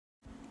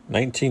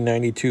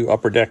1992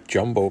 Upper Deck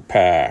Jumbo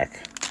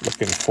Pack.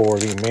 Looking for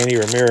the Manny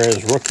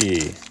Ramirez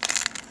rookie.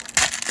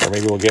 Or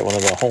maybe we'll get one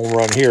of the Home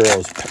Run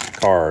Heroes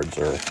cards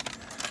or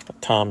a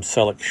Tom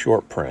Selleck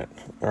short print.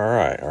 All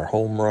right, our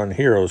Home Run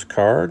Heroes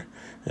card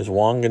is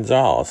Juan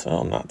Gonzalez.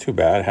 Oh, not too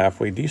bad.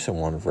 Halfway decent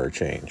one for a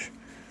change.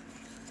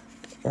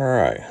 All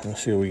right,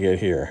 let's see what we get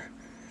here.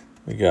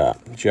 We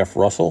got Jeff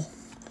Russell,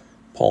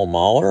 Paul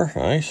Molitor,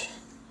 nice.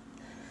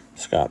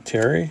 Scott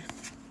Terry.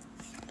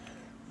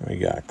 We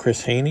got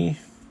Chris Haney,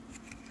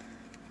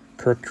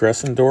 Kirk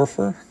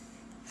Dressendorfer.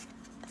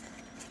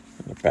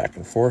 The back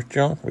and forth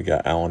junk. We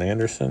got Alan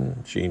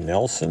Anderson, Gene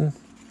Nelson,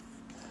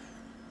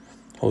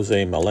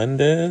 Jose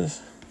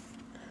Melendez,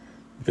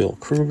 Bill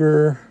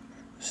Kruger,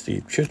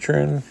 Steve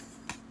Chitrin,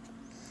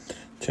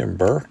 Tim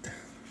Burke,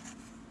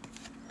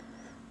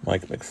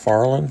 Mike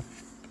McFarland,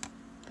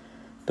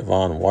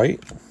 Devon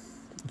White,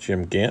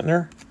 Jim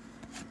Gantner,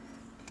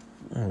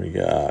 and we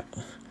got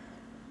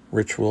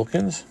Rich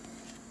Wilkins,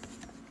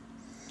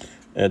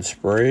 Ed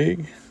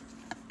Sprague,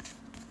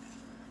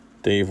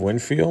 Dave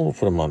Winfield. We'll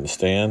put him on the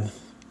stand.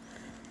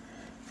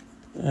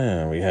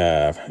 And we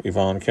have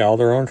Yvonne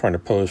Calderon trying to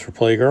pose for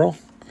Playgirl,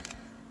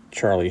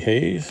 Charlie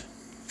Hayes.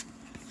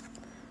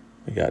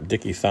 We got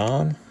Dickie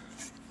Thon.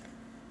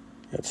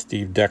 We got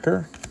Steve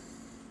Decker.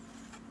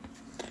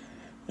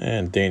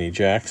 And Danny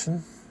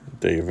Jackson,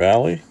 Dave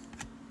Valley.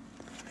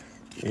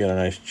 We got a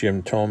nice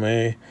Jim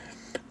Thome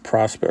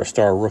Prospect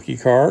Star rookie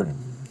card.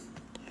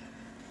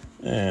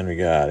 And we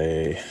got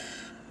a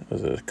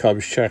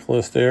Cubs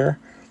checklist there.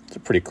 It's a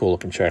pretty cool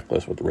looking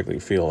checklist with the Wrigley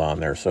Field on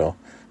there, so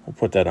we'll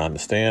put that on the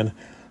stand.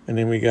 And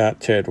then we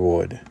got Ted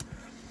Wood.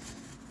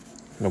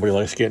 Nobody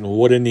likes getting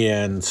Wood in the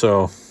end,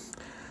 so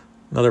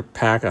another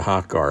pack of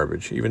hot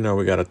garbage. Even though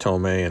we got a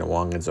Thome and a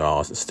Juan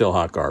Gonzalez, it's still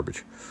hot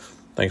garbage.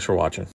 Thanks for watching.